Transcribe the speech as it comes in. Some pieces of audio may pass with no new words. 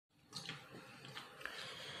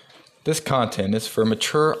This content is for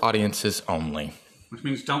mature audiences only. Which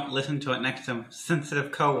means don't listen to it next to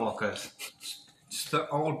sensitive co-workers. It's the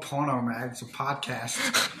old porno mags of podcasts.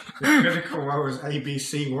 The Critical Role is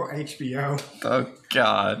ABC or HBO. Oh,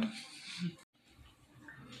 God.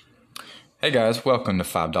 Hey, guys. Welcome to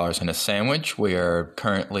 $5 and a Sandwich. We are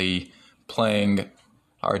currently playing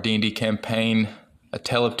our D&D campaign, A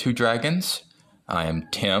Tale of Two Dragons. I am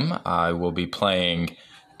Tim. I will be playing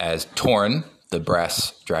as Torin, the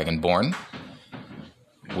brass dragonborn.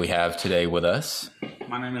 We have today with us...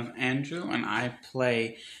 My name is Andrew, and I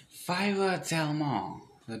play Fyra Delmar,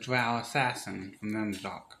 the drow assassin from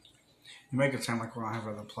Nemsdok. You make it sound like we don't have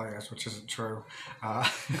other players, which isn't true. I'm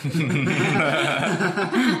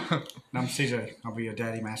CJ. I'll be your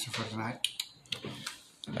daddy master for tonight.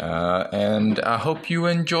 And I hope you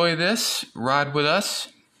enjoy this. Ride with us.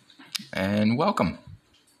 And welcome.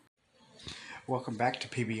 Welcome back to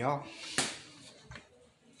PBR.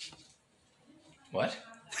 What?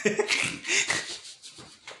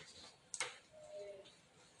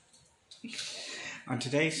 On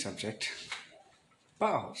today's subject,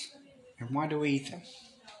 balls. And why do we eat them?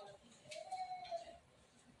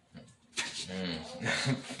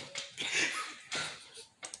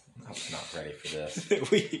 I was not ready for this.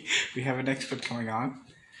 we have an expert coming on.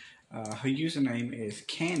 Her username is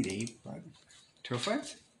Candy, but to her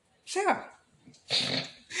friends, Sarah.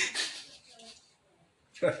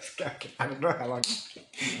 I don't know how long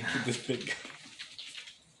this bit go.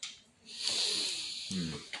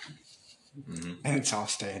 And it's all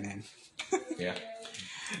staying in. Yeah.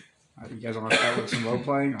 You guys want to start with some role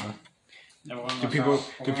playing, or do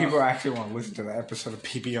people actually want to listen to the episode of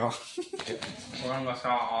PBR? We're going to go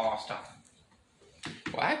sell all our stuff.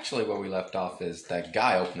 Well, actually, where we left off is that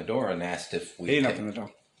guy opened the door and asked if we... He didn't open the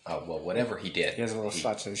door. Oh, well, whatever he did. He has a little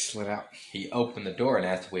slot, so he slid out. He opened the door and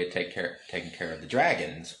asked if we had taken care of the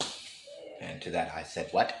dragons. And to that I said,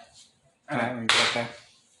 what? Alright, we can get there.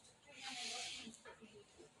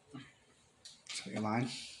 So your line.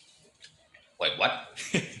 Wait, what?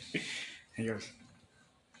 He goes,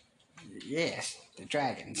 yes, the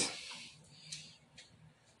dragons.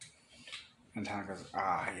 And Tom goes,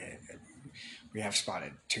 yeah, we have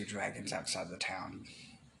spotted 2 dragons outside the town.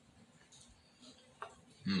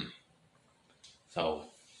 So,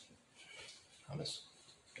 I'm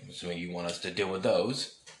assuming you want us to deal with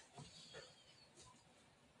those.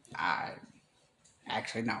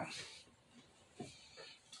 Actually, no.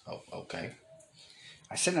 Oh, okay.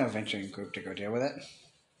 I sent an adventuring group to go deal with it.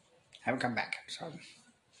 Haven't come back, so...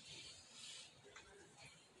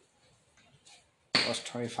 Lost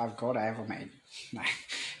 25 gold I ever made.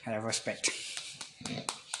 I ever spent.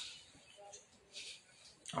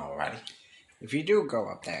 Alrighty. If you do go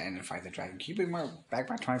up there and fight the dragon, can you bring back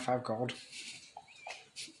my 25 gold?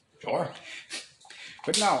 Sure.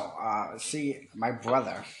 But no, see, my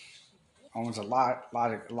brother owns a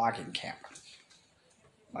logging camp.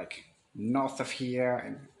 Like, north of here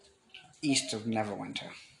and east of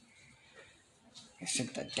Neverwinter. I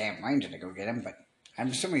sent the damn ranger to go get him, but I'm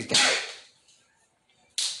assuming he's dead.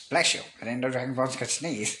 Bless you. I didn't know Dragonborns could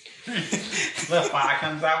sneeze. The fire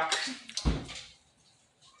comes out.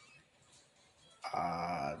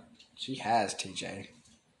 She has, TJ.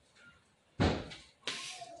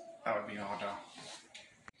 That would be hard, though.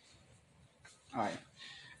 Alright.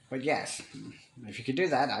 But yes, if you could do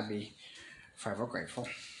that, I'd be forever grateful.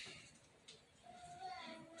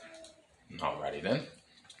 Alrighty then.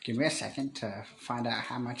 Give me a second to find out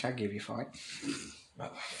how much I give you for it.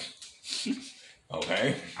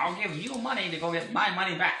 Okay. I'll give you money to go get my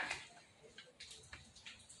money back.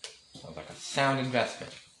 Sounds like a sound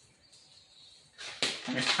investment.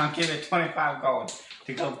 I'll give it 25 gold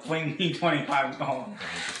to go bring me 25 gold.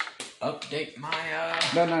 Update my,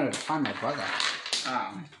 No, to find my brother.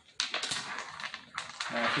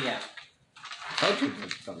 Yeah. I told you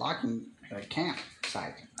the logging camp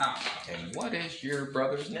site. Oh. And what is your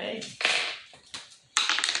brother's name?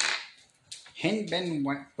 Hinben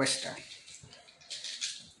Whisker.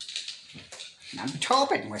 I'm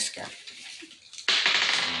Tobin Whisker.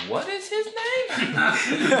 What is his name?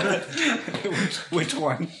 Which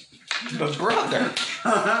one? The brother.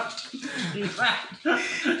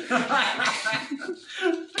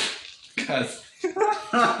 Because...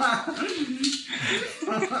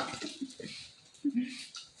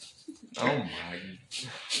 Oh my...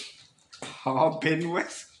 Harbin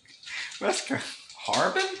Whisker.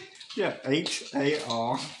 Harbin? Yeah, Harbin.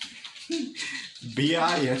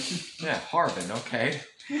 Yeah, Harbin, okay.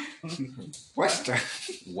 Wester.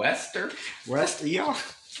 Wester? West ER.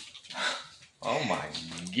 Oh my,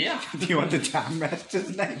 yeah. Do you want the Time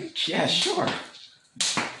Master's name? Yeah, sure.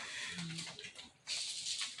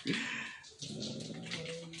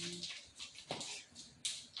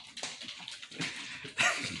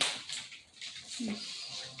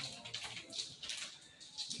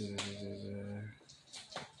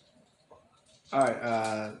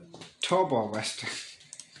 Alright, Turbo Wester.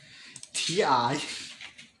 T-I-B-O-R.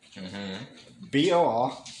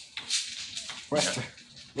 Wester.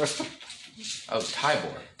 Wester. Oh,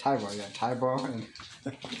 Tybor. Tybor, yeah. Tybor and...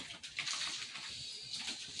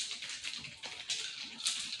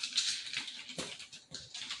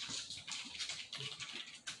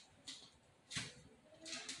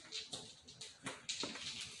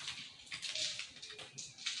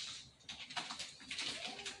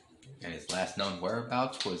 And his last known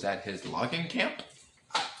whereabouts was at his logging camp?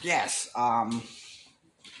 Yes, okay,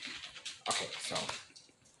 so...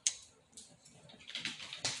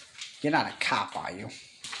 You're not a cop, are you?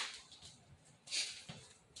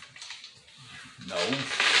 No.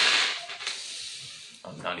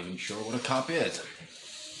 I'm not even sure what a cop is.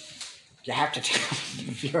 You have to tell me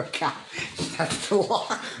if you're a cop. That's the law.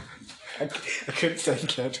 I couldn't say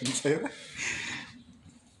that.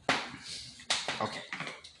 Okay.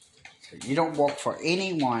 So you don't work for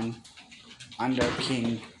anyone under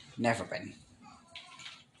King Neverbin.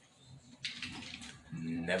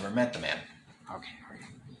 Never met the man. Okay.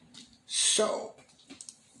 So,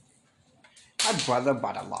 my brother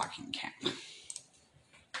bought a logging camp.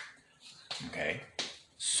 Okay.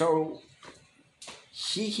 So,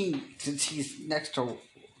 he can, since he's next to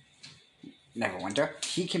Neverwinter,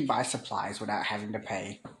 he can buy supplies without having to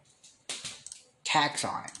pay tax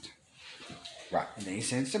on it. Right. And then he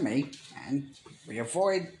sends to me, and we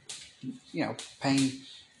avoid, paying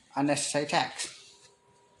unnecessary tax.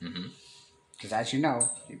 Mm-hmm. Because as you know,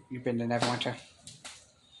 you've been to Neverwinter.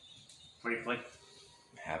 Briefly.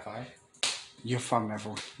 Have I? You're from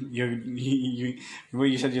Neverwinter.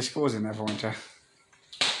 You said your school's in Neverwinter.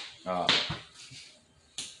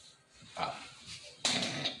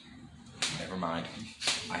 Never mind.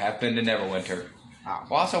 I have been to Neverwinter. Oh.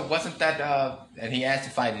 Well, also, wasn't that, and he asked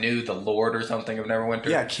if I knew the Lord or something of Neverwinter?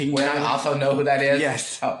 Yeah, King Would I Neverwinter. also know who that is?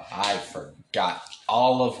 Yes. Oh, I forgot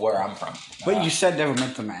all of where I'm from. But you said never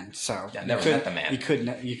met the man, so Yeah, never met the man. You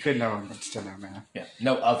could know him, but still no man. Yeah,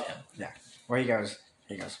 know of him. Yeah. Where he goes,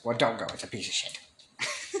 well, don't go. It's a piece of shit.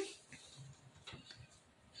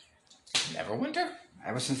 Neverwinter?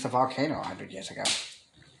 Ever since the volcano 100 years ago.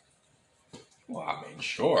 Well, I mean,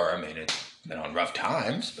 sure. I mean, it's been on rough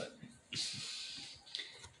times, but...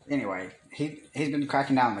 Anyway, he's been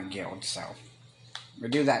cracking down on the guild, so we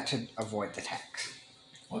do that to avoid the tax.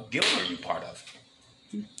 What guild are you part of?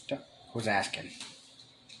 Who's asking?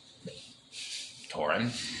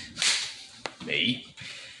 Torin? Me?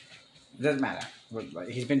 It doesn't matter.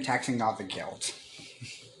 He's been taxing all the guilds.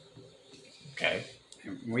 Okay.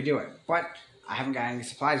 And we do it. But I haven't got any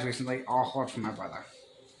supplies recently, all hoard from my brother.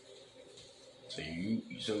 So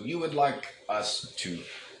you would like us to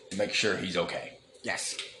make sure he's okay?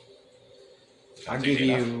 Yes. Sounds I'll give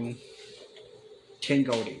easy you 10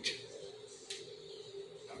 gold each.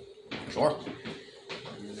 Sure.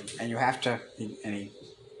 And you have to, and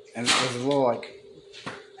there's a little,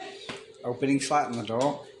 opening slot in the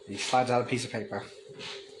door, and he slides out a piece of paper.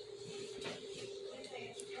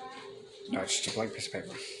 No, it's just a blank piece of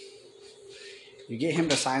paper. You get him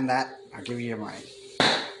to sign that, I'll give you your money.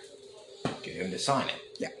 Get him to sign it.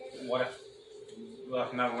 Yeah. What if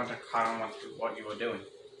Neverwinter caught on what you were doing?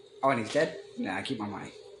 Oh, and he's dead? Then I keep my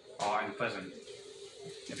money. Or in prison?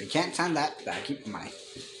 If he can't sign that, then I keep my money.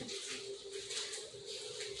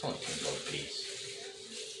 It's only 10 gold apiece.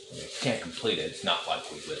 If you can't complete it, it's not like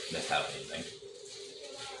we would miss out on anything.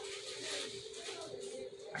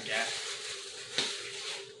 I guess.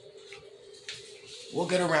 We'll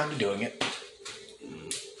get around to doing it.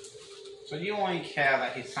 So you only care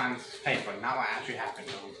that he signs this paper, not what actually happened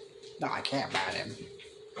to him. No, I can't bat him.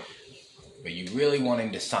 But you really want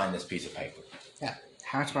him to sign this piece of paper. Yeah.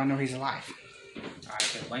 How do I know he's alive? Alright,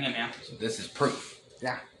 just bring him in. So this is proof.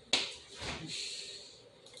 Yeah.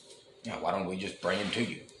 Yeah, why don't we just bring him to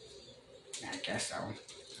you? I guess so.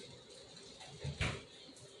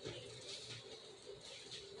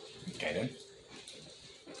 Okay then.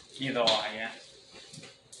 Either or, I guess.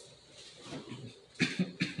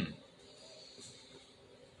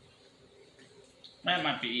 It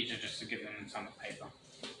might be easier just to give him some paper.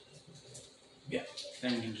 Yeah.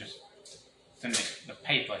 Then you can just send the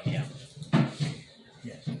paper here.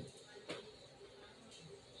 Yes.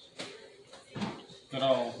 Good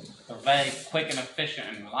old, a very quick and efficient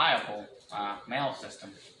and reliable mail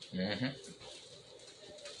system. Mm-hmm.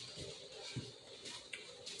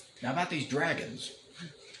 Now about these dragons.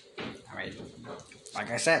 I mean, like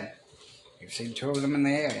I said, you've seen 2 of them in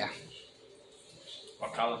the area.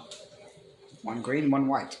 What color? One green, one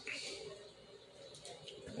white.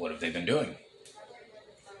 What have they been doing?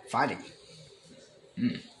 Fighting.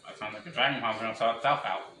 That sounds like a dragon probably gonna sort itself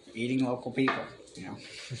out. eating local people,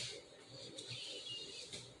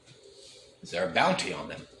 Is there a bounty on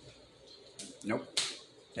them? Nope.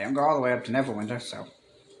 They don't go all the way up to Neverwinter, so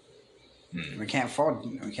we can't afford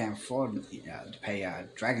to pay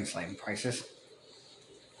dragon slaying prices.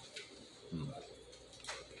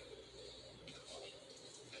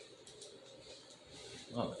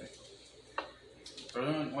 Oh,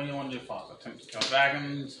 Brilliant. What do you want to do first? Attempt to kill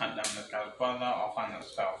dragons, hunt down this guy's brother, or find that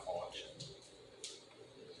spell forge?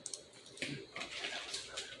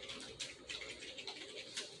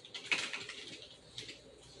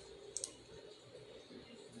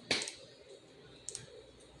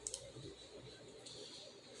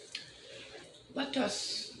 let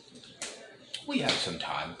us. We have some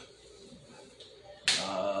time.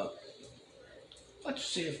 Let's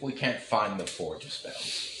see if we can't find the forge of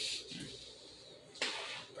spells.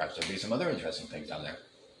 Perhaps there'll be some other interesting things down there.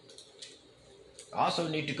 I also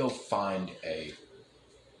need to go find a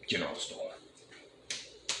general store.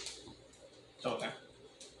 So there.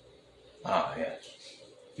 Ah, yes.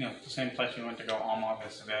 The same place you went to go armor the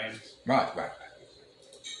civilians. Right.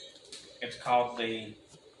 It's called the...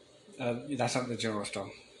 That's not the general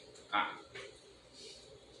store. Ah.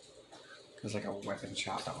 There's like a weapon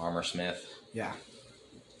shop. The armor smith. Yeah.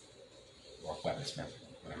 Or weaponsmith.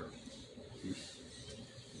 Whatever.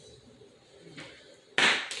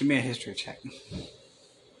 Give me a history check.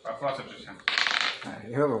 What's it just him?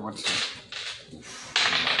 Whoever wants to.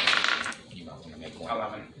 You might want to make one.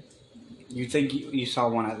 11. You think you saw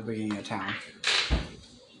one at the beginning of town?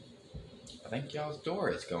 I think y'all's door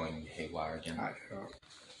is going haywire again.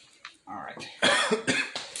 All right.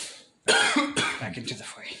 Back into the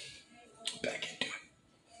fray. Back into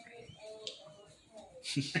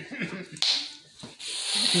it.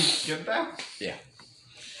 Get that? Yeah.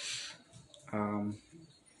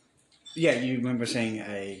 Yeah, you remember seeing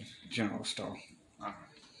a general store Okay.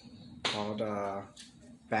 called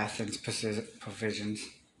Bathen's Provisions.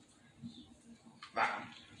 That one.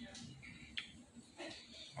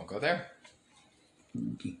 I'll go there.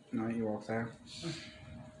 No, you walk there.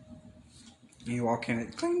 You walk in,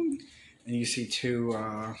 it cling, and you see two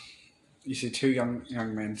young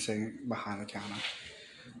men sitting behind the counter,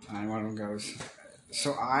 and one of them goes,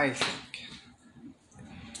 "So I think,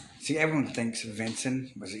 see, everyone thinks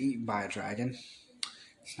Vincent was eaten by a dragon.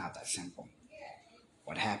 It's not that simple.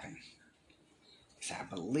 What happened is, I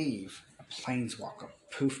believe, a planeswalker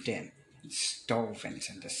poofed in and stole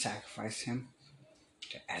Vincent to sacrifice him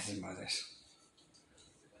to Asimodeus."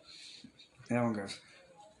 And everyone goes,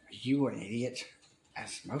 "Are you an idiot?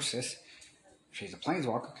 Asmosis, if he's a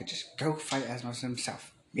planeswalker, could just go fight Asmosis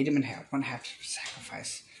himself. Meet him in hell. Wouldn't have to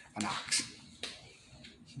sacrifice an ox."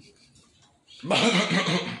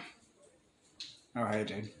 Alright,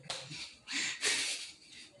 dude.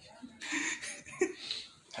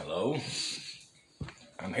 Hello.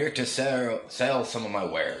 I'm here to sell some of my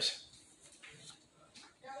wares.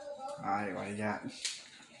 Alright, what do you got?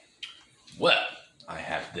 Well, I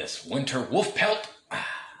have this winter wolf pelt.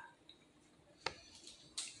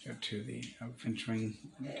 Go to the adventuring.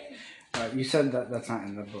 You said that that's not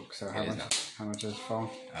in the book, so how It is much? not. How much does it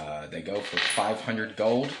fall? They go for 500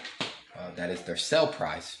 gold. That is their sell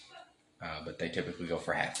price, but they typically go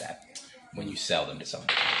for half that when you sell them to someone.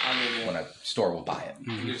 I'll give you When a store will buy it.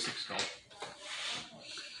 I'll give you 6 gold.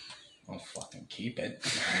 I'll fucking keep it.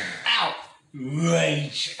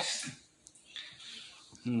 Outrageous.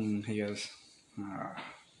 He goes,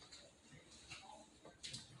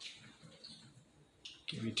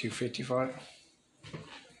 give you 250 for it.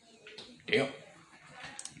 Deal.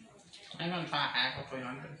 I'm gonna try hack for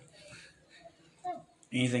 300.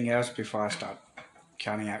 Anything else before I start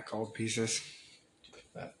counting out gold pieces?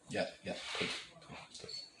 Yeah. Please.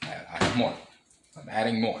 I have more. I'm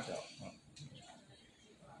adding more, though.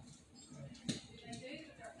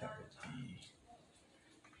 That would be...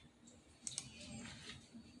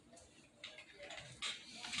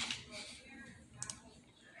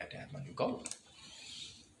 I had to add my new gold.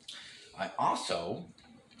 I also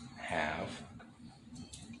have...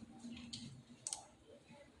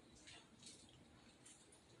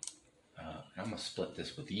 I'm going to split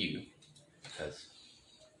this with you because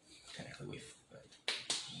technically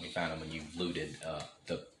we found them when you looted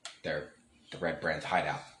the Red Brand's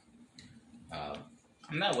hideout.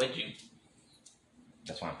 I'm not with you.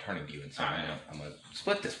 That's why I'm turning to you and saying I'm going to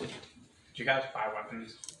split this with you. Did you guys buy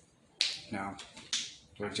weapons? No.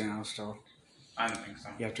 To a general store. I don't think so.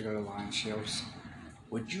 You have to go to Lion Shields.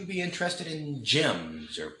 Would you be interested in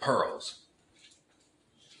gems or pearls?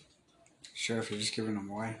 Sure, if you're just giving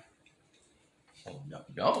them away. Oh,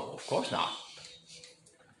 no, of course not.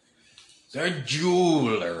 Is there a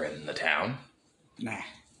jeweler in the town? Nah.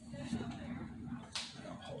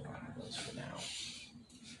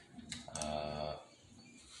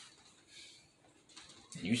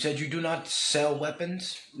 You said you do not sell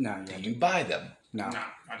weapons? No, you Do have you to, buy them? no, No,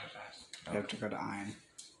 I just asked. you have to go to Iron.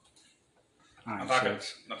 I Iron thought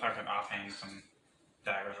Shields. I could offhand some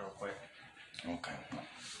daggers real quick. Okay.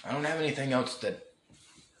 I don't have anything else that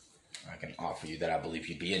I can offer you that I believe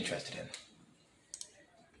you'd be interested in.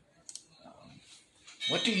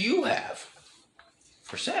 What do you have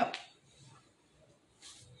for sale?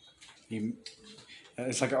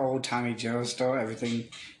 It's like an old timey general store. Everything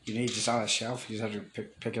you need just on a shelf. You just have to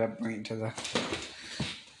pick it up, bring it to the.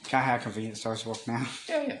 Kind of how convenience stores work now.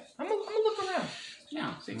 Yeah. I'm gonna look around.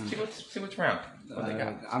 Yeah. See what's around. What they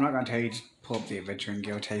got? I'm not going to tell you. Just pull up the Adventuring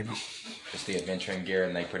Guild table. Just the adventuring gear,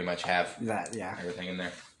 and they pretty much have That everything in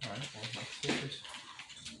there. All right. Well, let's see if there's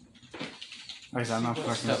Like I said, I'm not what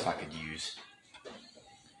fucking. stuff I could use.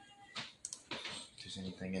 If there's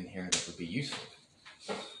anything in here that would be useful.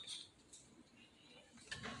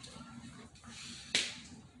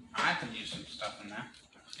 I could use some stuff in there.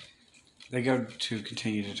 They go to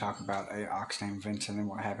continue to talk about a ox named Vincent and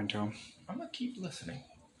what happened to him. I'm gonna keep listening.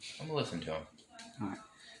 I'm gonna listen to him. All right.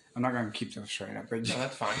 I'm not going to keep them straight up, but No,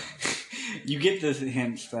 that's fine. you get the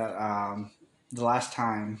hints that the last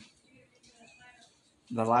time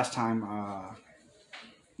the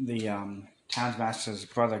townsmaster's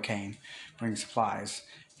brother came bring supplies,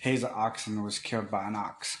 his oxen was killed by an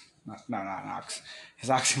ox. No, not an ox. His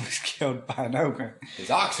oxen was killed by an ogre. His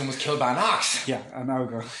oxen was killed by an ox. Yeah, an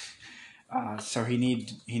ogre. So he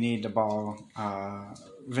needed to borrow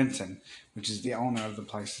Vincent, which is the owner of the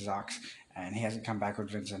place's ox, and he hasn't come back with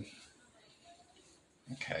Vincent.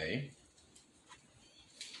 Okay.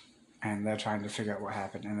 And they're trying to figure out what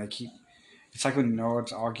happened, and they keep. It's like when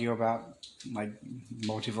nerds argue about like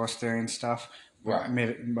multiverse theory and stuff, Right.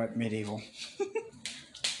 but medieval.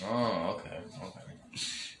 Oh, okay.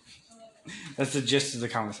 That's the gist of the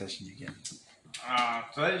conversation you get.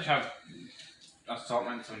 So they just have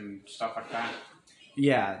assortments and stuff like that.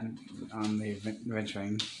 Yeah, on the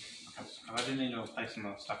adventuring. Because I didn't need to replace some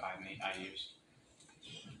of the stuff I use.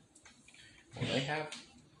 Well, they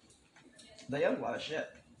have a lot of shit.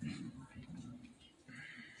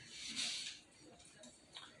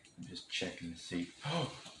 I'm just checking to see.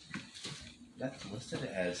 Oh, that's listed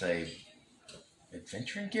as a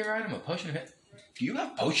adventuring gear item. A potion of it. Do you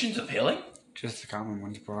have potions of healing? Just the common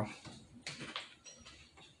ones, bro.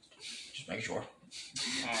 Just make sure.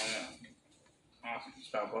 Oh yeah. Awesome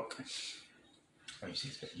spell book. Oh, you see,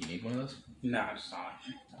 you need one of those. No, I just saw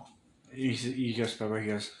it. You go spell where he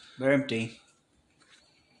goes. They're empty.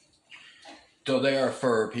 So they are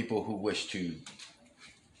for people who wish to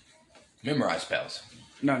memorize spells.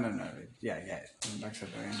 No. Yeah. Like I said,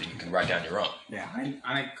 they're So empty. you can write down your own. Yeah.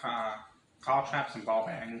 I need call traps and ball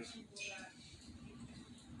bearings.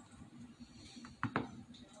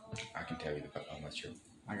 I can tell you how much you're.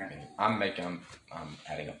 I got it. I'm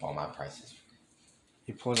adding up all my prices.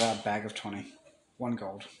 He pulls out a bag of 20. 1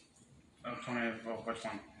 gold. Oh, 20 of which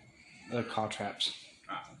one? The call traps.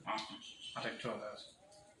 Awesome. I'll take 2 of those.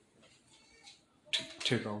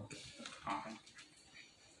 2 gold. Awesome.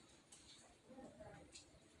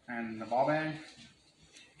 And the ball bag?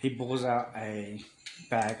 He pulls out a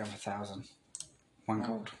bag of 1,000. 1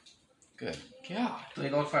 gold. Good. God. 3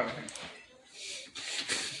 gold for everything.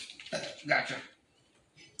 Gotcha.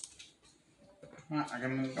 Alright, I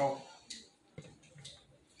can move gold.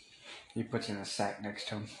 He puts in a sack next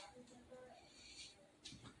to him.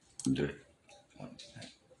 Do it.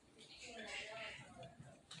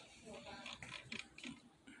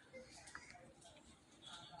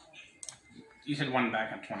 You said 1 bag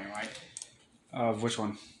had 20, right? Of which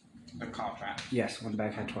one? The call trap. Yes, 1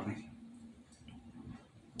 bag had 20.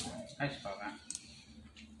 I spell that.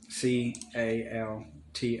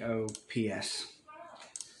 CALTOPS.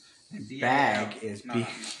 And bag is no, B. no.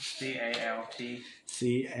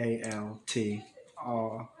 C-A-L-T.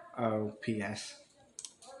 CALTROPS.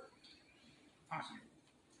 Awesome.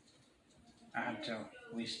 I had to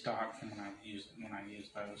restart from when I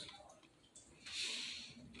used those.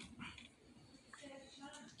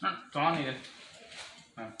 That's all I needed.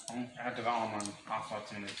 I had to develop and offload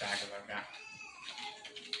some of these daggers I've got.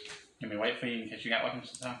 Can we wait for you in case you got weapons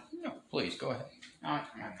and stuff? No, please go ahead. Alright,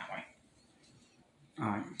 I'm heading that way.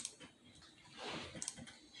 Alright.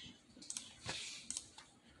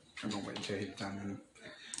 I'm gonna wait until he's done in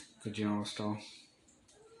the general store.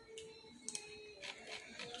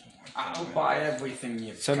 I'll buy everything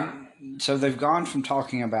you've got. So they've gone from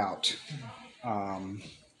talking about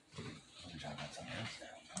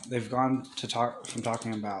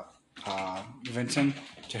talking about Vincent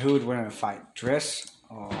to who would win in a fight, Driss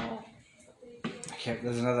or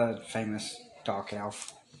there's another famous dark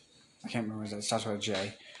elf. I can't remember. It starts with a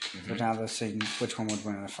J. So now they're seeing which one would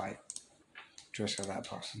win in a fight. Just for that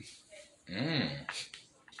person.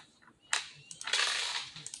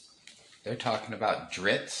 They're talking about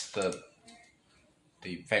Dritz, the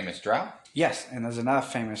famous drow. Yes, and there's another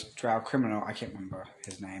famous drow criminal. I can't remember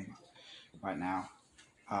his name right now.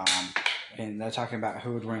 And they're talking about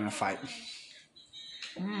who would win in a fight.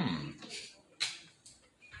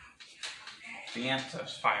 The answer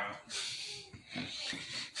is fire.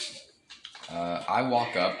 I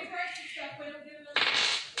walk up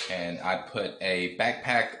and I put a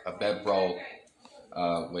backpack, a bedroll,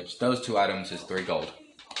 which those 2 items is 3 gold.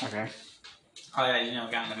 Okay. Oh yeah, you know,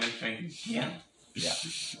 got in the military. Yeah. Yeah.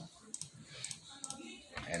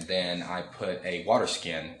 And then I put a water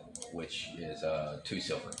skin, which is 2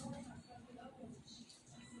 silver.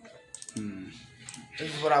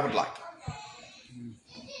 This is what I would like.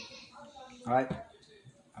 All right.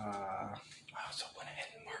 I also went ahead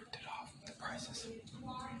and marked it off the prices.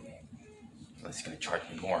 Unless he's going to charge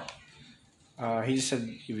me more. He just said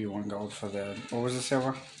give you 1 gold for the. What was the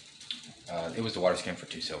silver? It was the water skin for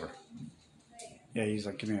 2 silver. Yeah, he's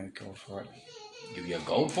like, give me a gold for it. Give you a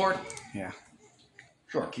gold for it? Yeah.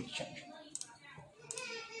 Sure, keep the change.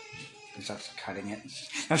 He starts cutting it.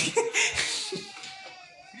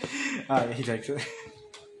 Alright, he takes it.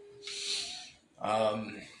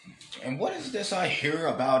 And what is this I hear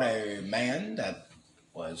about a man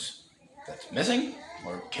that's missing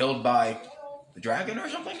or killed by the dragon or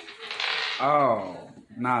something? Oh,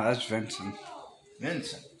 no, that's Vincent.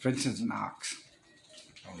 Vincent. Vincent's an ox.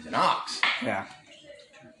 Oh, he's an ox. Yeah.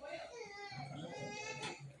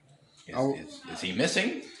 Is he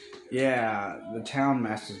missing? Yeah, the town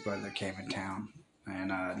master's brother came in town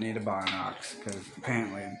and needed to buy an ox because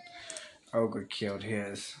apparently an ogre killed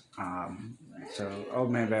his. So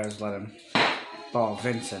Old Man Bears let him borrow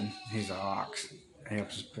Vincent. He's an ox. He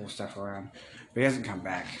helps us pull stuff around. But he hasn't come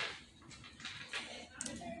back.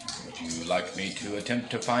 Would you like me to attempt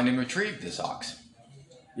to find and retrieve this ox?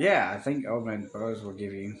 Yeah, I think Old Man Bears will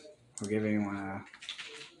give anyone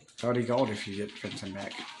 30 gold if you get Vincent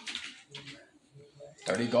back.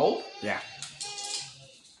 30 gold? Yeah.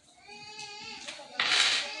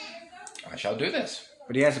 I shall do this.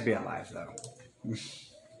 But he has to be alive, though.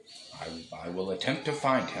 I will attempt to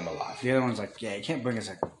find him alive. The other one's like, yeah, you can't bring us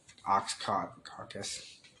an ox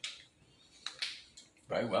carcass.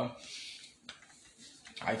 Very well.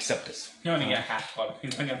 I accept this. You only get half gold if you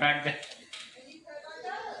bring it back there.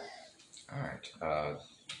 Alright.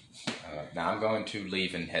 Now I'm going to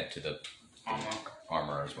leave and head to the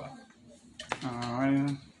armor as well.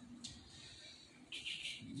 Alright.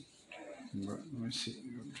 Let me see.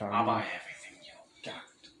 I'll buy everything you got.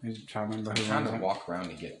 I'm trying to remember I'm who trying runs to it. walk around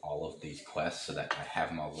and get all of these quests so that I have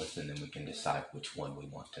them all listed and then we can decide which one we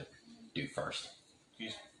want to do first.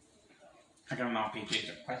 Jeez. I got an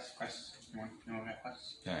RPG. Quests. You want my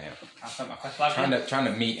quests? Yeah. I'll set my quest log. Trying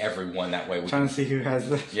to meet everyone that way. We Trying can, to see who has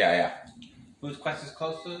the. yeah. Whose quest is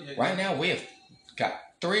close to? Right now we have got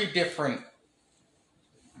 3 different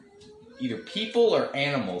either people or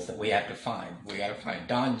animals that we have to find. We got to find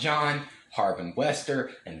Don John, Harbin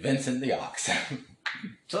Wester, and Vincent the Ox.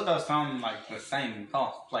 So those sound like the same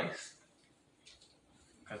place.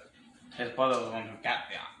 Because his brother was the one who got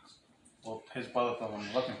the ox. Well, his brother's the one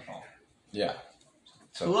looking for him. Yeah.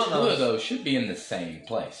 So Two two of of those should be in the same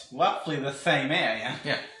place. Roughly the same area.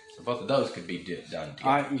 Yeah. So both of those could be done together.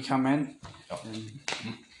 Alright, you come in. Oh.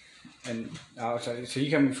 And so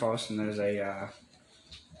you come in first, and there's a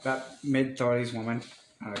about mid-30s woman,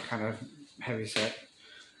 kind of heavy set.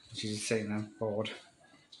 She's just sitting there, bored.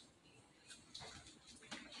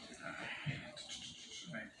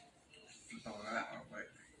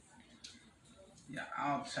 Yeah,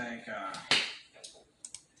 I'll take.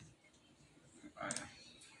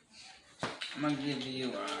 I'm gonna give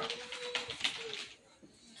you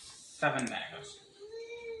 7 daggers.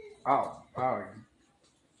 Oh.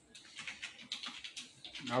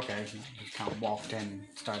 Okay, you just kind of walked in and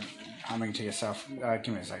started humming to yourself.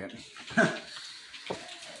 Give me a second.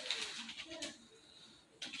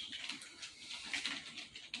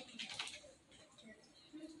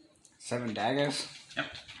 Seven daggers?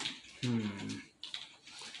 Yep.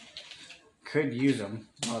 Could use them.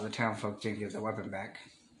 Well, the town folk didn't give the weapon back.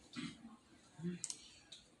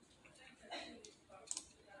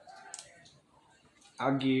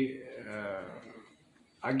 I'll give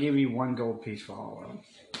you 1 gold piece for all of them.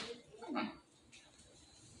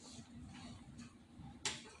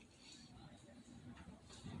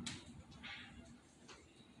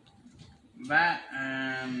 That,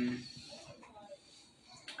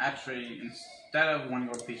 actually, instead of 1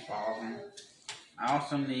 gold piece for all of them, I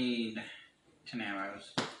also need 10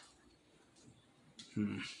 arrows.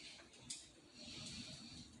 Can't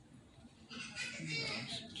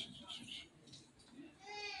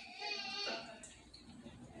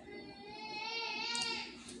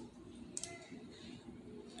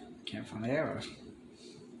find the arrows.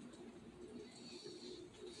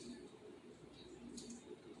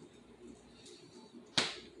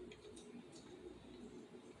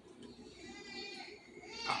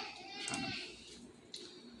 Oh, found them.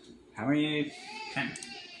 How many? 10.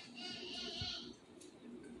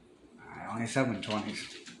 I only 7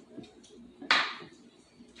 20s.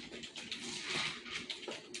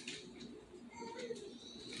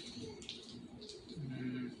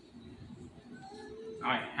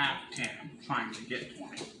 I have 10. I'm trying to get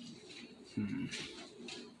 20.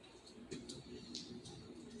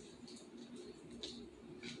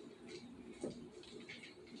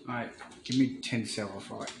 Alright, give me 10 silver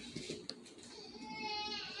for it.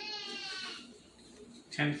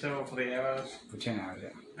 10 silver for the arrows. For 10 hours, yeah.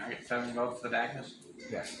 I get 7 gold for the daggers.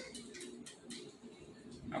 Yes.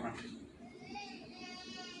 Okay.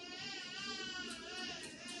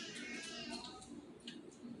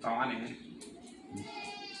 That's all I need.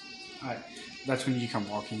 Alright, that's when you come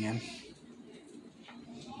walking in.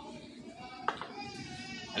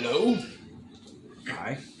 Hello?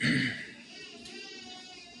 Hi.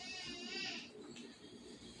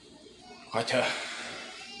 Quite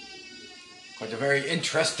a very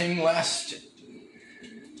interesting last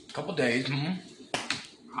couple days.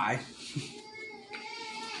 Hi.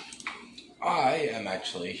 I am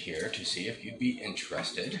actually here to see if you'd be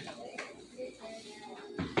interested.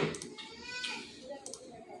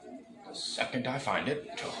 The second I find it,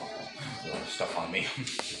 a lot of stuff on me.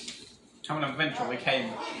 Coming eventually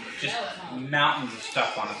came just mountains of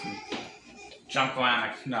stuff on us and jump around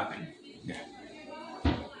like nothing. Yeah.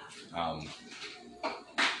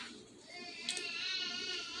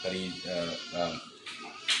 But he,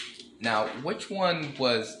 now, which one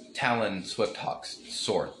was Talon Swifthawk's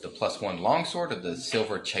sword? The +1 longsword or the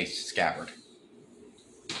silver chase scabbard?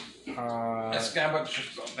 The scabbard's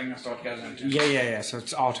just something that sword goes into. Yeah. So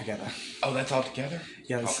it's all together. Oh, that's all together?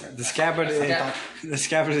 Yeah, Okay. the scabbard. The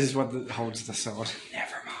scabbard is what holds the sword.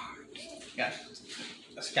 Never mind. Yeah.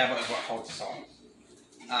 The scabbard is what holds the sword.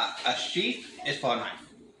 A sheath is for a knife.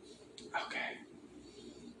 Okay.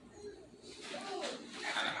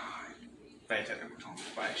 Very technical term,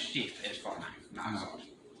 but a sheath is for a knife, not a sword.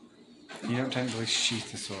 You don't technically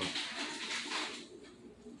sheath the sword.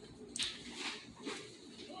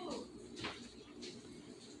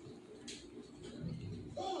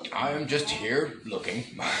 I am just here looking.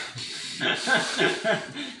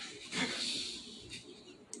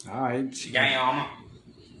 Alright. You got any armor?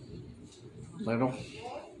 Little.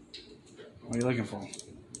 What are you looking for?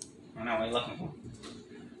 I know what you're looking for.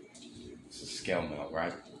 It's a scale mill,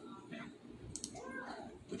 right? Yeah.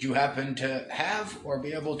 Would you happen to have or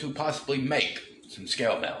be able to possibly make some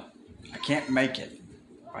scale mill? I can't make it,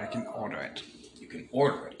 but I can order it. You can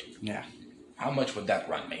order it. Yeah. How much would that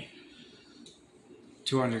run me?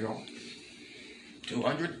 200 gold.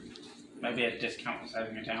 200? Maybe a discount for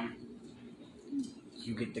saving your town.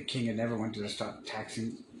 You get the king of Neverwinter to start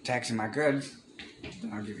taxing my goods,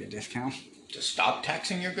 then I'll give you a discount. To stop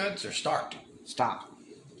taxing your goods or start? Stop.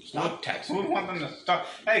 Stop taxing. Who would want them to stop?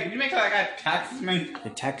 Hey, can you make that guy taxes me?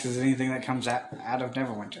 It taxes anything that comes out of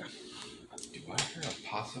Neverwinter. Do I hear a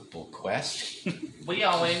possible quest? We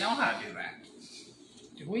already know how to do that.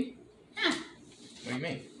 Do we? Yeah. What do you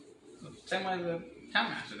mean? Same way the town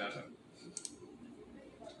master does it.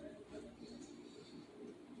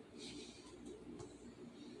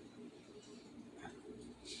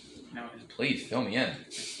 No, Please, fill me in.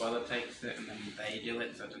 his brother takes it and then they do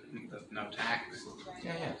it, so there's no tax.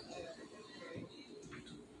 Yeah.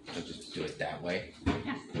 So just do it that way?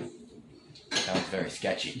 Yeah. Sounds very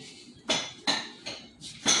sketchy.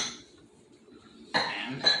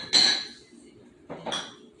 And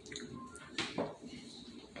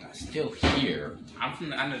I still hear. I'm from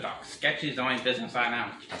the underdog. Sketchy's the only business I know.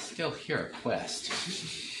 I still hear a quest.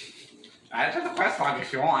 Add it to the quest log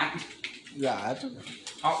if you want. Yeah, I took it.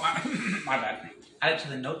 Oh, my bad. Add it to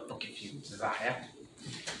the notebook if you desire.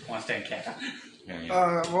 Want to stay in character.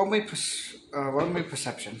 Yeah. Roll me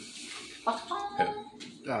perception. Who?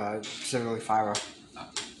 Specifically Fyro.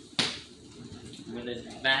 With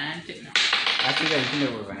advantage. No. After that, you can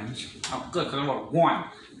do revenge. Oh, good, because I rolled 1.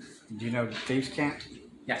 Do you know Thieves Can't?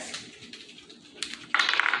 Yes.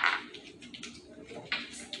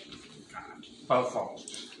 Both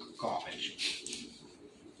falls. Garbage.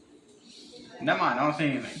 Never mind, I don't see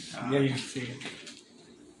anything. Yeah, you see it.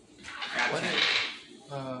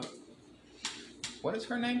 What is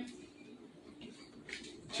her name?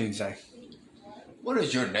 She didn't say. What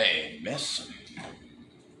is your name, miss?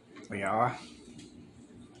 We are.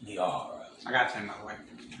 Liara. I got 10 by the way.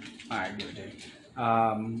 Alright, good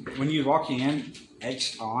dude. When you walk in,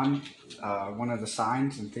 X on one of the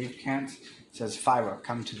signs in Thief Camps says Fyra,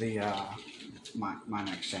 come to the mine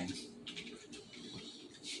exchange.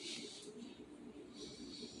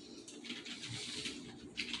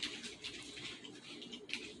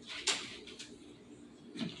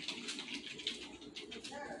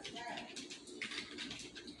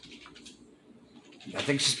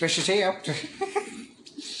 Nothing suspicious here.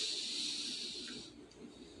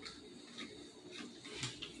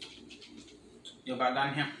 You about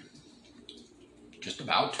done here? Just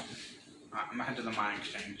about. Alright, I'm gonna head to the mine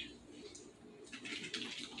exchange.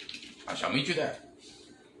 I shall meet you there.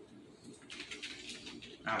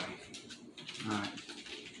 I'll leave. Alright.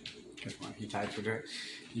 Good one. He types for it.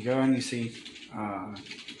 You go and you see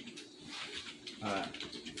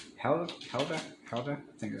Helda? I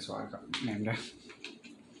think that's what I got named her.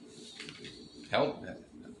 Helena?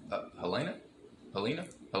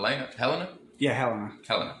 Yeah, Helena.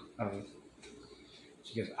 Helena.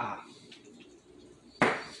 She goes, I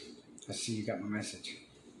see you got my message.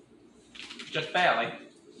 Just barely.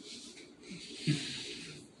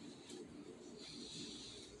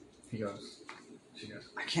 She goes,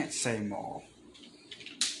 I can't say more.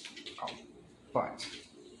 Oh, but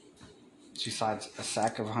she slides a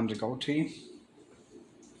sack of 100 gold to you,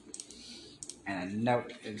 and a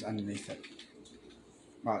note is underneath it.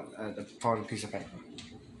 Well, the folded piece of paper.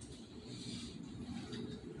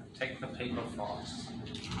 Take the paper first.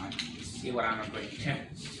 Alright. See what I'm agreeing to.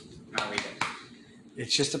 Now read it.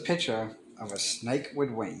 It's just a picture of a snake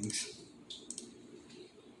with wings.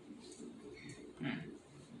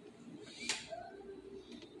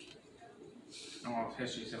 I want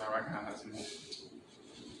history, see if I recognize that some more.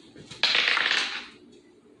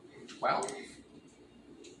 Well,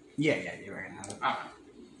 Yeah, you recognize it.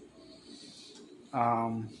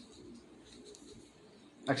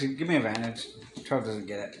 Actually, give me advantage. 12 doesn't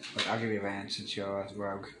get it, but I'll give you advantage since you're a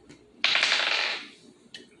rogue.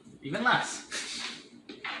 even less.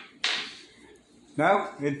 No,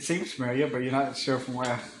 it seems familiar, but you're not sure from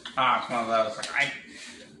where. It's one of those. Like,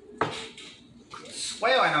 I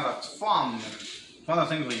swear I know that's from. It's one of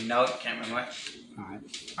those things we know it can't remember it. Alright,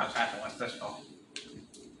 I just have to what's this for.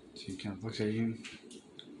 so he kind of looks at you.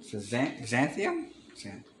 It says Xanthium?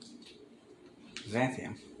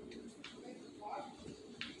 Xanthium.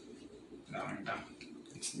 No, no.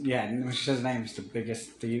 Yeah, and when she says the name, it's the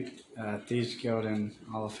biggest thieves guild in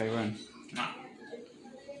all of Faerun. No.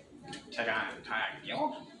 Take out an entire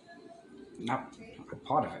guild? No, a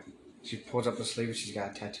part of it. She pulls up the sleeve and she's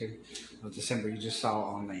got a tattoo of the symbol you just saw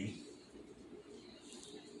on the...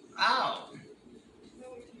 Oh.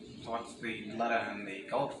 So what's the letter and the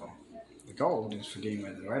gold for? The gold is for getting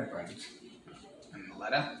rid of the red brains. And the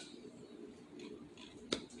letter?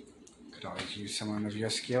 Could always use someone of your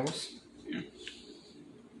skills.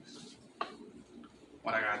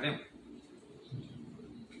 What I gotta do?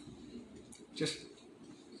 Just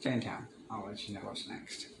stay in town. I'll let you know what's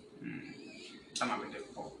next. That might be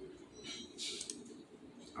difficult.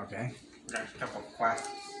 Okay? We got a couple of quests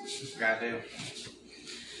we gotta do.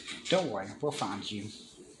 Don't worry, we'll find you.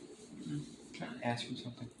 Can I ask you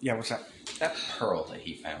something? Yeah, what's up? That pearl that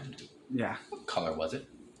he found, Yeah, what color was it?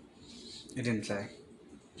 it didn't say.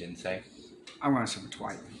 Didn't say. I'm gonna assume it's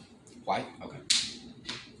white. White? Okay.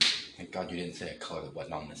 Thank God you didn't say a color that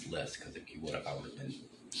wasn't on this list, because if you would have, I would have been...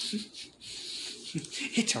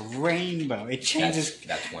 It's a rainbow. It changes.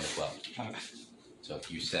 That's one as well. Uh, So if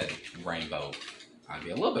you said rainbow, I'd be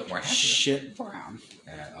a little bit more happy. shit brown.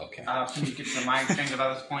 Okay. I assume you get to the mine exchange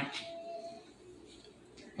about this point.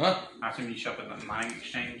 Huh? I assume you show up at the mine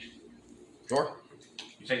exchange. Sure.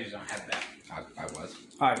 You said you don't have that. I was.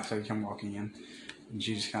 Alright, so you come walking in, and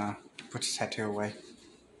she just kind of puts his tattoo away.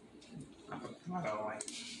 I'll put the letter away.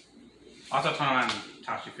 Also turn around and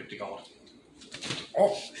toss you 50 gold.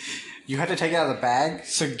 Oh! You had to take it out of the bag,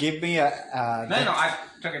 so give me a. No, I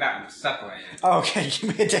took it out and separated it. Oh, okay,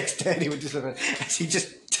 give me a dexterity with this as he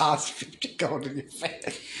just tossed 50 gold in your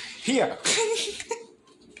face. Here!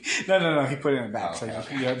 No, he put it in the bag, so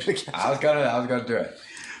Okay. you have to catch I was gonna do it.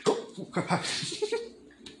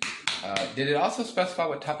 Did it also specify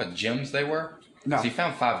what type of gems they were? No. 'Cause he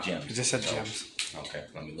found 5 gems. it just said gems. Okay,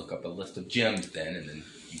 let me look up a list of gems then, and then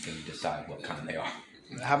you can decide what kind they are.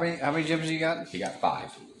 How many gems you got? He got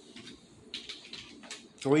 5.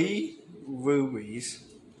 3 rubies.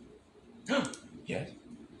 Yes.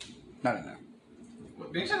 No.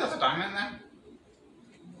 Did you say there's a diamond in there?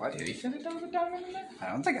 What? Did he send it down the diamond in there? I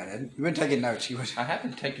don't think I did. You weren't taking notes. You would. I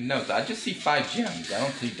haven't taken notes. I just see 5 gems. I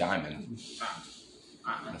don't see diamond.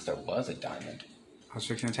 Unless there was a diamond. I was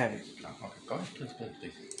fixing to tell you. Oh, okay, go ahead,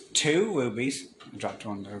 please. 2 rubies. I dropped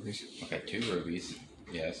 1 rubies. Okay, 2 rubies.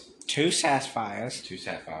 Yes. 2 sapphires. 2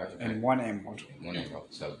 sapphires. Okay. And 1 emerald. 1 emerald.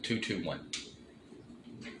 So 2, 2, 1.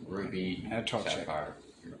 Ruby, And a torch. sapphire.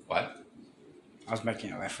 What? I was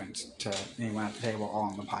making a reference to anyone at the table or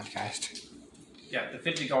on the podcast. Yeah, the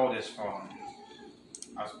 50 gold is for.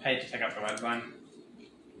 I was paid to take up the red one.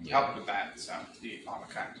 Help with that, so you follow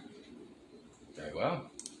the cut. Very well.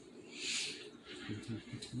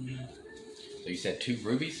 So you said 2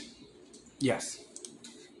 rubies? Yes.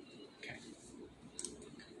 Okay.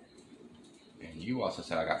 And you also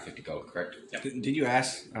said I got 50 gold, correct? Yep. Did you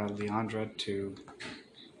ask Leandra to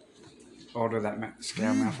order that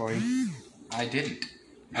scale map for you? I didn't.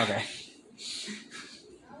 Okay.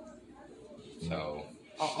 So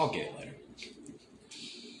I'll get it later.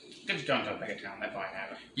 Just go into a bigger town, that's why I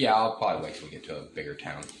have it. Yeah, I'll probably wait till we get to a bigger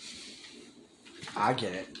town. I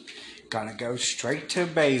get it. Gonna go straight to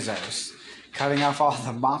Bezos, cutting off all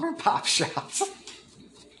the mom and pop shops.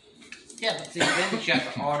 Yeah, but see, then you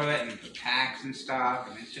have to order it and the tax and stuff,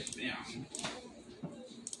 and it's just,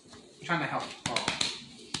 trying to help. Oh.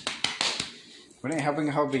 Wouldn't it helping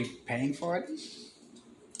her be paying for it?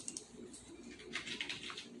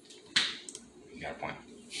 You got a point.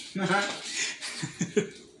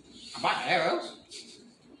 I bought arrows.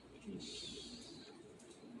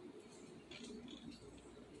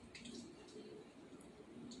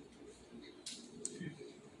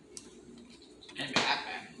 Can't be that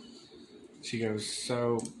bad. She goes,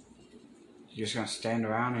 so you're just gonna stand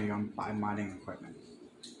around or you're gonna buy mining equipment?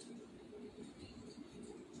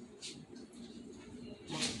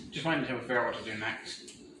 Just waiting until we figure out what to do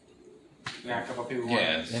next. We got a couple people.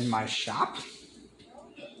 Yes. In my shop?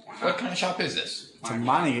 What kind of shop is this? It's a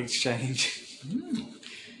mining exchange.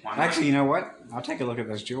 Why not? Actually, you know what? I'll take a look at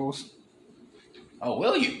those jewels. Oh,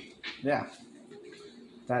 will you? Yeah.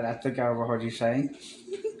 That I think I overheard you saying.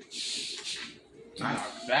 I know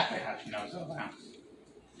exactly how she knows all that.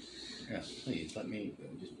 Yes, please let me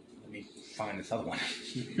find this other one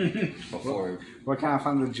before. Where can I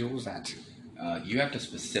find the jewels at? You have to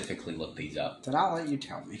specifically look these up. Then I'll let you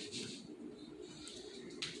tell me.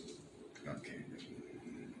 Okay.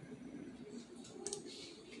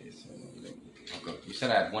 Okay, so I'll go. You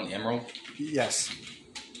said I had 1 emerald. Yes.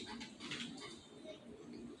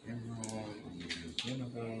 Emerald, one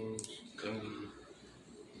of those. Boom.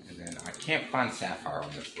 And then I can't find sapphire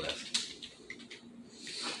on this list.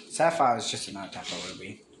 Sapphire is just another type of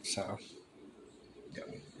ruby. So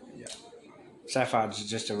Yeah. sapphire is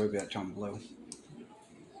just a ruby that turned blue.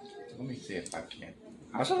 So let me see if I can.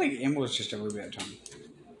 I also think emerald is just a ruby that turned.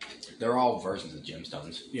 They're all versions of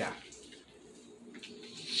gemstones. Yeah.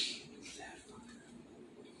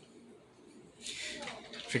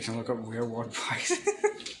 Fixing to look up real world price.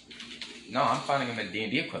 No, I'm finding them in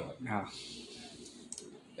D&D equivalent. Oh.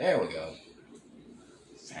 There we go.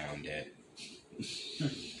 Found it.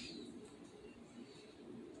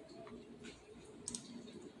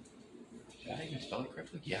 Did I even spell it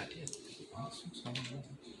correctly? Yeah, I did.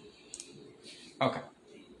 Okay.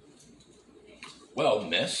 Well,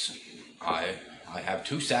 miss, I have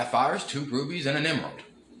 2 sapphires, 2 rubies, and an emerald.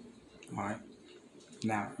 Alright.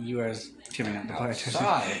 Now, you as Timmy not the player.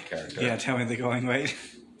 Outside character. Yeah, tell me the going rate.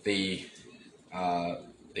 The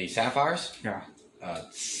sapphires Yeah.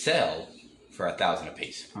 sell for 1,000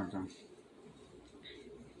 apiece. Okay.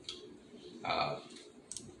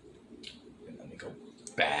 And let me go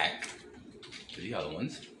back to the other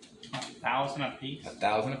ones. 1,000 a piece.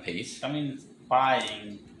 1,000 apiece. That means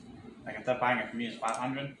buying, like if they're buying it from you, it's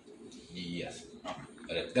 500. Yes. Okay.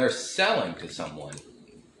 But if they're selling to someone,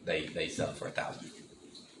 they sell for 1,000.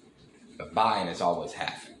 But buying is always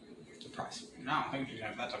half the price. No, I think she's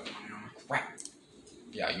gonna have that type of money on her. Crap.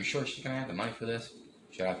 Yeah, are you sure she's gonna have the money for this?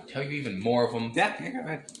 Should I tell you even more of them? Yeah, go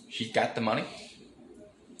ahead. She's got the money.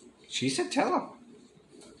 She said tell her.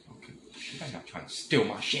 Okay. She's not trying to steal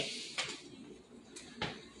my shit.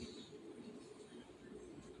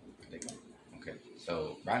 There you go. Okay.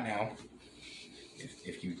 So right now,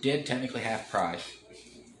 if you did technically half price,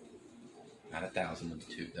 not 1,000 of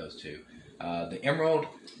those two. The emerald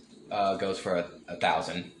goes for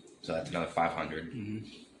 1,000, so that's another 500. Mm-hmm.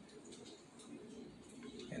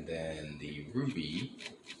 And then the ruby,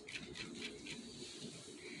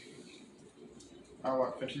 Oh,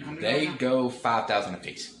 what, 1,500? they go 5,000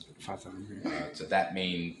 apiece. 5,000. So that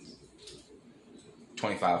means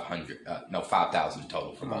 2,500. No, 5,000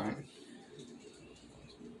 total for both. Alright.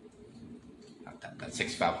 That's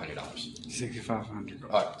 $6,500. 6,500.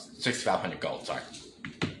 6,500 gold.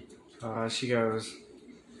 Sorry. She goes,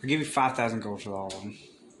 I'll give you 5,000 gold for all of them.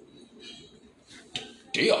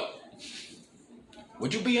 Deal.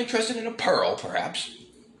 Would you be interested in a pearl, perhaps?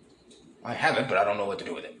 I have it, but I don't know what to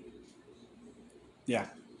do with it. Yeah.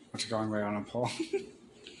 What's going right on a pole?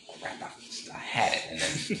 Crap, I had it, and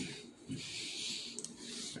then...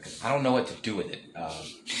 I don't know what to do with it. I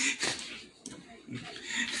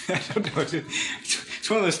don't know. It's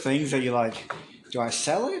one of those things that you like, do I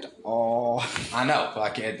sell it or... I know,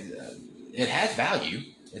 like it has value.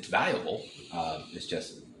 It's valuable. It's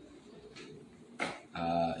just...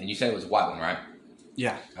 and you said it was a white one, right?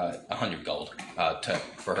 Yeah. 100 gold.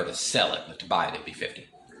 For her to sell it, but to buy it, it'd be 50.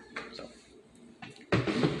 So,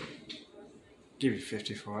 Give you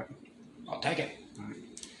 50 for it. I'll take it. Alright.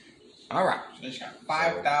 All right. So she's got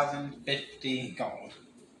 5,050 gold.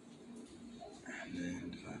 And then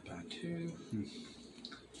divide by 2.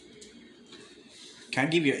 Can I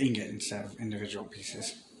give you an ingot instead of individual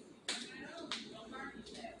pieces?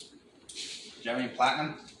 Do you have any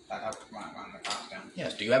platinum? That helps run the cost down.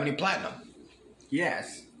 Yes. Do you have any platinum?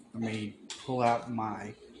 Yes. Let me pull out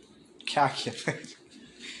my calculator.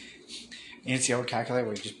 It's the old calculator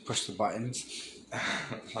where you just push the buttons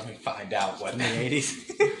Let me find out what in the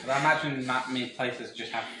 80s. But I imagine not many places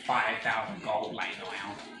just have 5,000 gold laying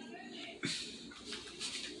around.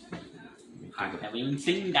 I've never even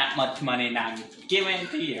seen that much money, and I'm giving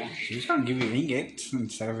it to you. She's gonna give you ingots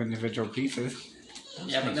instead of individual pieces.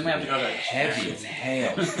 Yeah, but then we have to go to heavy as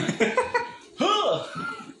hell.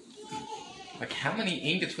 Like, how many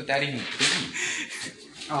ingots would that even be?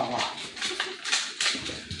 Oh, wow.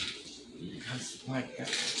 That's like...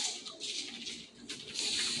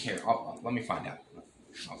 Here, let me find out.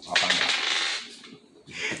 I'll find out.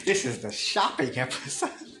 This is the shopping episode.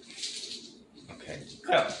 Okay.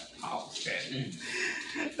 Good. Oh, shit.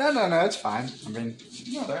 No, it's fine. I mean,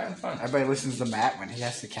 No, they're having fun. everybody listens to Matt when he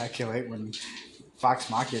has to calculate when Fox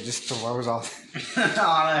Machia just throws all... All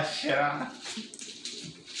that shit on.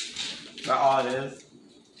 Is that all it is?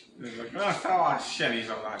 It's like, oh, shit, he's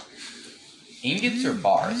all like... Ingots or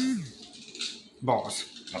bars? balls.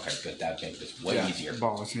 Okay, good. That would make this way easier.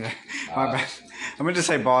 Balls, yeah. My bad. I meant to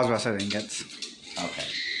say balls, but I said ingots. Okay.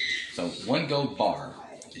 So 1 gold bar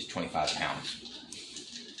is 25 pounds.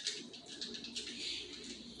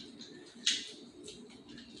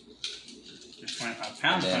 It's 25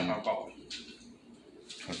 pounds, And then- 25 gold.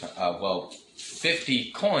 25,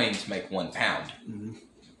 50 coins make 1 pound. Mm-hmm.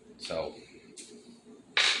 So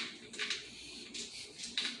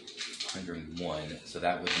 101. So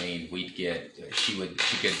that would mean we'd get. She could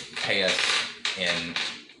pay us in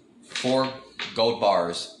 4 gold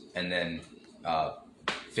bars and then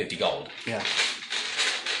 50 gold. Yeah.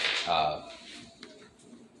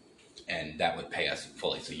 And that would pay us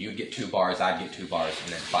fully. So you'd get 2 bars, I'd get 2 bars,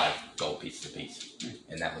 and then 5 gold pieces apiece.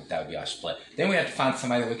 And that would be our split. Then we have to find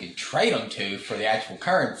somebody that we could trade them to for the actual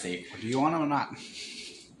currency. Do you want them or not?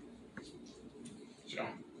 Sure.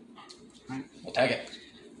 We'll take it.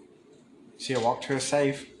 See, I walk to a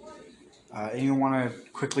safe. Anyone want to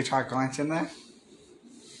quickly try to glance in there?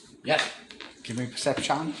 Yes. Give me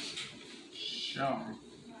perception. Sure.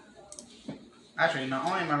 Actually, not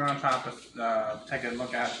only am I going to try to take a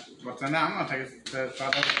look at what's in there, I'm going to try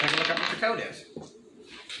to take a look at what the code is.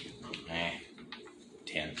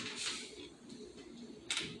 10.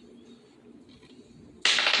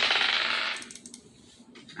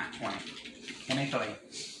 Ah, 20. 23.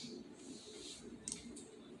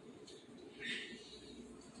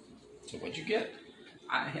 So what'd you get?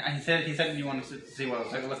 He said you wanted to see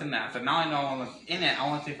what was in there. So now I know what's in it. I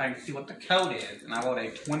want to see if I can see what the code is. And I rolled a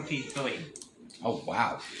 23. Oh,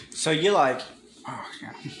 wow. So you're like, oh,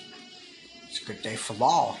 yeah. It's a good day for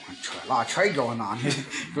law. A lot of trade going on here.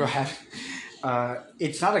 Go ahead.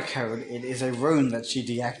 It's not a code. It is a rune that she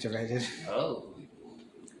deactivated. Oh.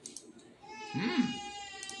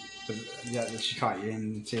 But, yeah, she caught you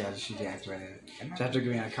in. So yeah, she deactivated it. So you have to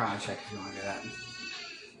give me a Arcana check if you want to do that.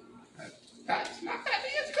 That's not bad.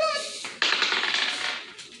 It's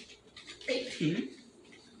good. 18.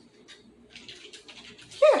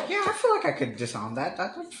 Yeah, I feel like I could disarm that.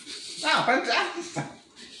 Oh, fantastic.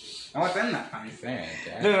 And what's in that, honey?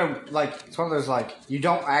 Fantastic. No, like, it's one of those, like, you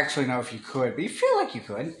don't actually know if you could, but you feel like you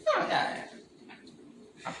could. Oh, yeah.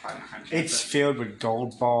 I'm fine. It's filled with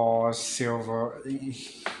gold bars, silver,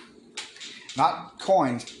 not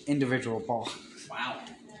coins, individual bars. Wow.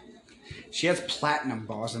 She has platinum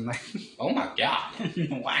bars in there. Oh, my God.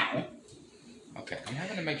 Wow. Okay, I'm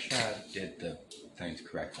having to make sure I did the things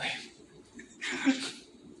correctly.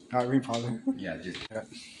 Alright, repause it. Yeah, just Yeah.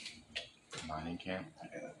 mining camp.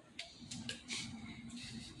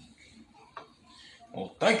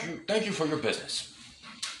 Well, thank you for your business.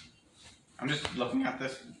 I'm just looking at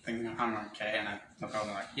this thing, I'm like, okay, and I look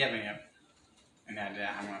over like, you have Any idea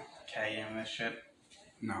how much K in this shit?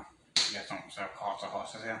 No. You guys don't sell carts or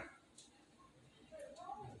horses here?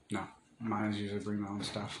 No. Miners usually bring their own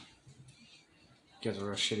stuff. Guys are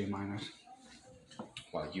real shitty miners.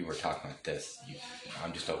 While you were talking about this,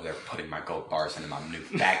 I'm just over there putting my gold bars into my new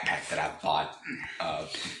backpack that I bought.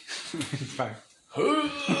 Fine.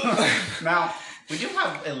 Now, we do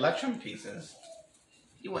have election pieces.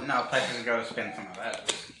 You wouldn't know places to go to spend some of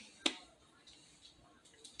those.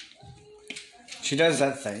 She does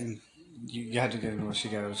that thing. You have to go where she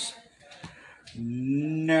goes,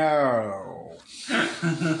 no.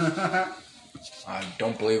 I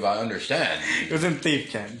don't believe I understand. It was in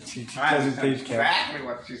Thief Camp. She I does in understand Thief Camp. exactly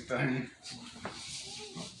what she's doing.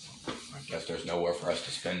 I guess there's nowhere for us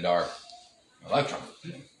to spend our election.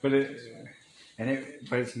 But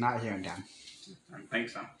it's not here in town. I don't think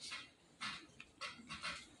so.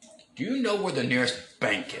 Do you know where the nearest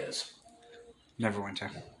bank is?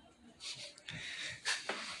 Neverwinter.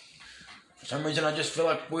 For some reason, I just feel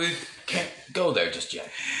like we can't go there just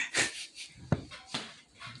yet.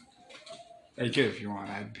 You could if you want.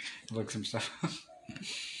 I'd look some stuff up.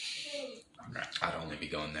 I'd only be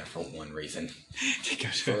going there for one reason. To go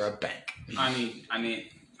to For a bank. We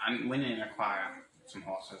need to acquire some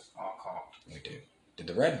horses or a cart. We do. Did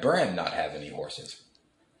the Red Brand not have any horses?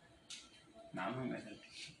 No, I think they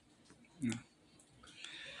did.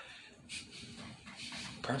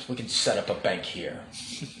 Perhaps we can set up a bank here.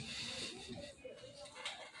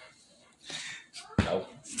 No.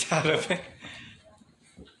 Start of it.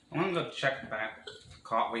 I'm gonna go check that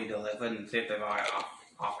cart we delivered and see if they've already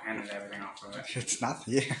offhanded everything off of it. It's not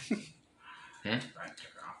here. Right, check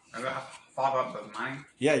it off. Is that far up to the mine?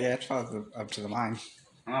 Yeah, it's far up to the mine.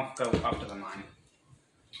 I'm gonna go up to the mine.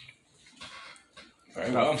 Very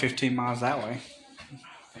About 15 miles that way.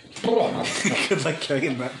 well. Good luck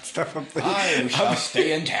carrying that stuff up there. I shall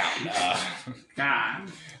stay in town.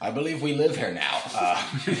 God. I believe we live here now.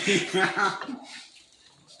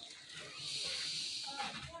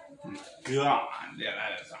 God. Yeah,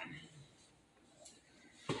 that is something.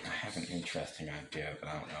 I have an interesting idea, but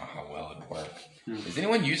I don't know how well it'd work. Is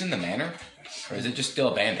anyone using the manor? Or is it just still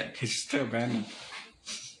abandoned? He's still abandoned.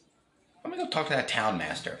 Let me go talk to that town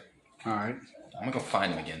master. Alright. I'm gonna go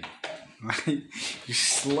find him again. You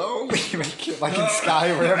slowly make it like in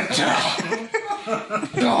Skyrim.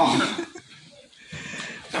 Oh.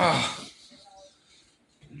 Oh.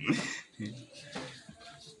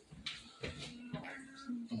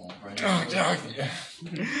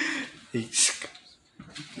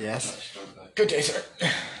 Yes. Good day, sir.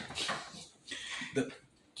 Do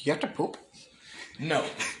you have to poop? No.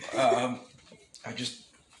 I just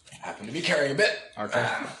happen to be carrying a bit. Okay.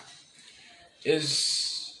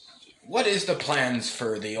 What is the plans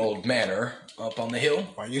for the old manor up on the hill?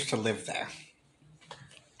 Well, I used to live there.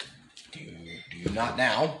 Do you not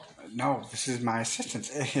now? No, this is my assistant's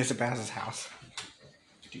Isabella's house.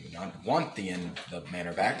 Do you not want the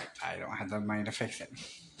manor back? I don't have the money to fix it.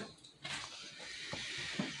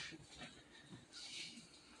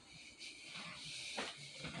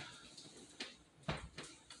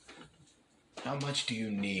 How much do you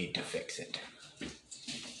need to fix it?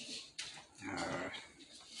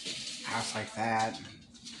 House like that.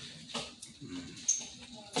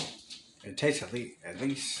 It takes at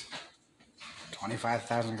least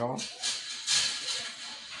 25,000 gold.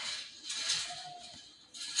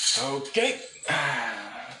 Okay.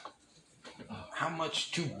 How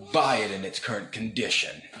much to buy it in its current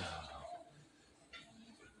condition?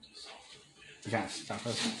 You can't stop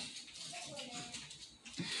us.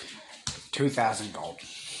 2,000 gold.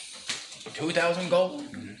 2,000 gold?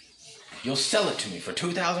 Mm-hmm. You'll sell it to me for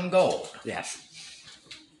 2,000 gold. Yes.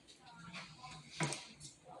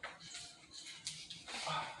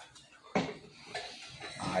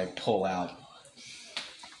 I pull out.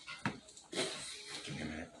 Give me a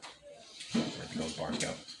minute. Where'd the gold bars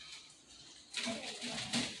go?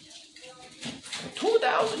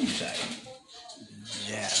 2,000, you say?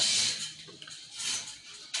 Yes.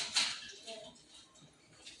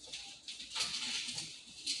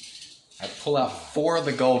 I pull out 4 of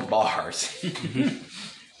the gold bars.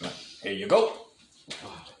 Here you go.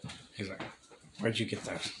 He's like, where'd you get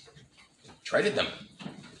those? Traded them.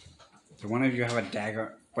 Do one of you have a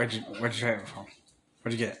dagger? Where'd you trade it from?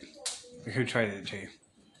 Where'd you get it? Who traded it to you?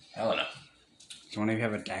 Helena. Does one of you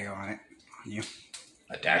have a dagger on you?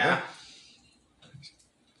 A dagger? Yeah.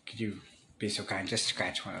 Could you be so kind? Just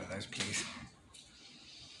scratch one of those, please.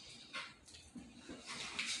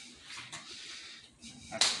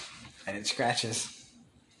 And it scratches.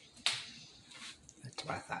 That's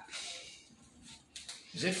what I thought.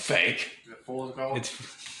 Is it fake? Is it full of gold? It's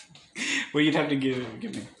well, you'd have to give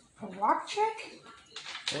me. A rock check?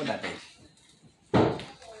 What would that be?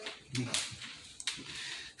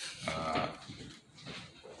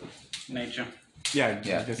 Nature. Yeah,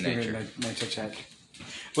 Yeah, just give nature. me a nature check.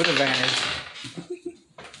 With advantage.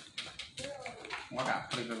 Well, I got a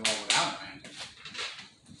pretty good roll without advantage.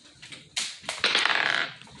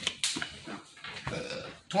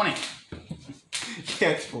 20. Yeah,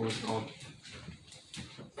 it's full of gold.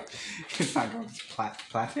 It's not gold, it's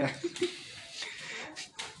plat, yeah.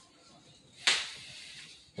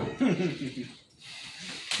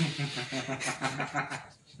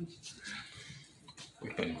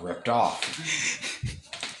 We've been ripped off.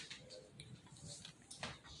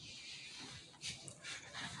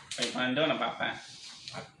 What are you planning on doing about that?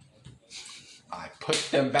 I put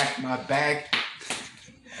them back in my bag,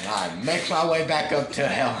 and I make my way back up to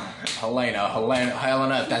Helena,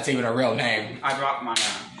 if that's even a real name. I dropped mine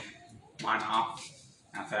off.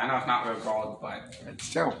 I said, I know it's not real gold, but It's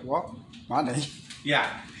still what? Money.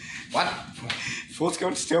 yeah. What? Fool's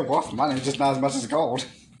gold is still worth money, just not as much as gold.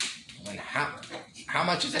 And how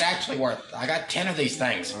much is it actually worth? I got 10 of these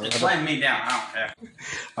things. It's laying me down. I don't care.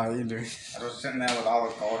 Oh, you do. I was sitting there with all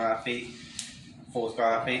the gold on our feet, fool's gold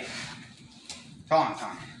on our feet. Tom,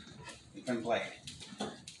 you've been played.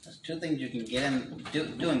 There's two things you can get in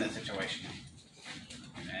do in this situation.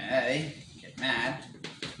 A, get mad.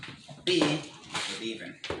 B, get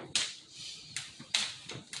even.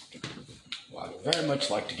 Well, I'd very much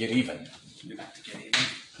like to get even. You'd like to get even.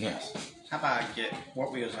 Yes. How about I get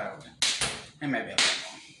what we was owed? And maybe a little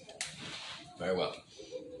more. Very well.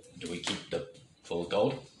 Do we keep the full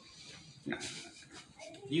gold? No.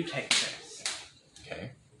 You take this.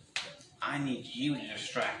 Okay. I need you to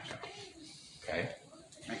distract her. Okay.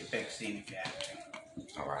 Make a big scene if you have to.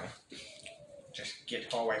 All right. Just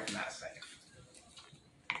get her away from that safe.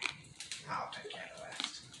 I'll take care of the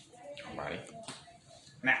rest. All righty.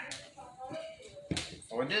 Now,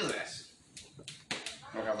 before we do this,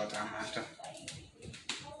 look over the time, Master.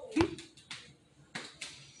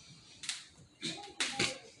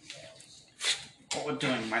 What we're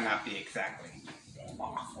doing might not be exactly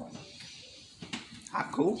lawful.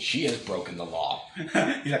 I'm cool. She has broken the law. He's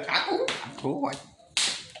like, ah, cool. I'm cool.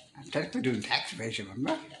 I'm technically doing tax evasion,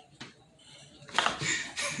 remember?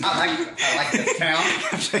 I like this town.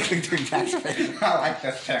 I'm technically doing tax evasion. I like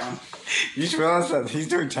this town. You just realized that he's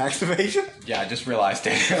doing tax evasion? Yeah, I just realized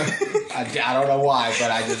it. I don't know why,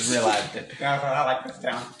 but I just realized it. Yeah, I like this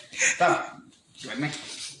town. So, you with me?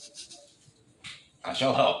 I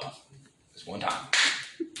shall help. This one time.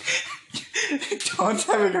 Don's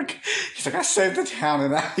having a... He's like, I saved the town,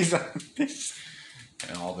 and now he's on this.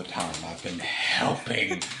 And all the time I've been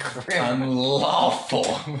helping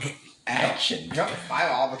unlawful action. You're up to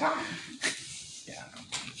 5 all the time. Yeah.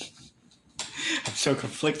 I'm so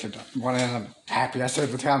conflicted. One end I'm happy I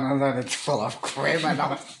saved the town, and then it's full of crap. And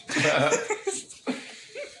I'm...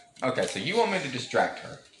 Okay, so you want me to distract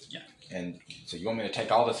her. Yeah. And so you want me to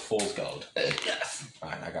take all this fool's gold. Yes.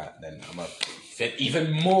 Alright, I got it. Then I'm going to fit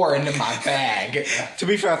even more into my bag. To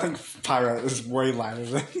be fair, I think Pyro is way lighter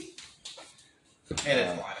than... It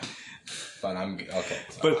is lighter. But I'm... Okay.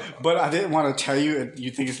 So But I didn't want to tell you, and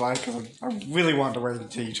you think it's lighter, because I really wanted to wait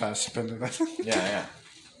until you try to spin it. yeah.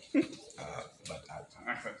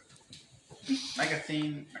 Make a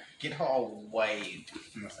scene, get her away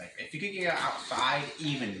from the safe. If you could get her outside,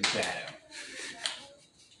 even better.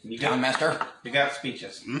 You got, Town Master, you got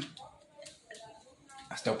speeches.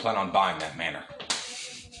 I still plan on buying that manor.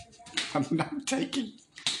 I'm not taking...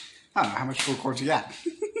 I don't know, how much full gold you got?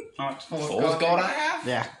 Oh, it's Fool's gold I have?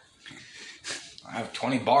 Yeah. I have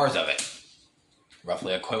 20 bars of it.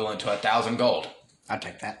 Roughly equivalent to 1,000 gold. I'll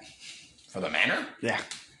take that. For the manor? Yeah.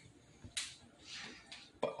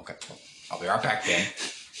 But, okay, well, I'll be right back then.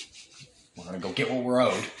 We're going to go get what we're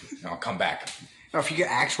owed, and I'll come back. No, if you get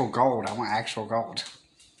actual gold, I want actual gold.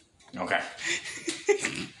 Okay.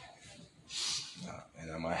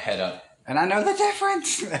 And I'm going to head up. And I know the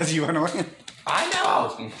difference, as you annoy. I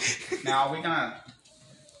know! Now, are we gonna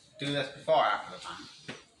do this before or after the time?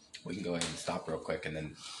 We can go ahead and stop real quick and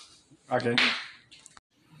then... Okay.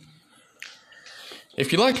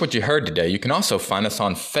 If you liked what you heard today, you can also find us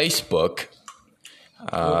on Facebook.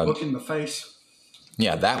 Look in the face.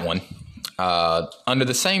 Yeah, that one. Under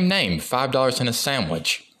the same name, $5 and a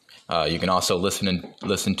Sandwich. You can also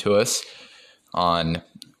listen to us on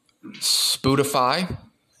Spotify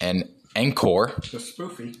and Anchor. The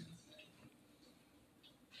spoofy.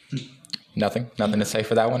 Nothing to say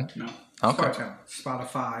for that one? No. Okay.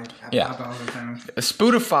 Spotify at Yeah. $5 a sandwich.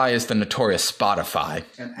 Spotify is the notorious Spotify.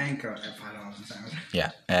 And Anchor at $5 a sandwich.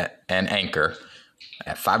 Yeah, and Anchor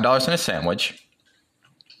at $5 and a Sandwich.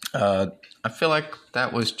 I feel like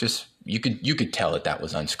that was just you could tell that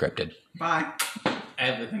was unscripted. Bye.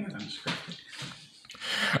 Everything is unscripted.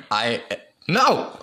 No.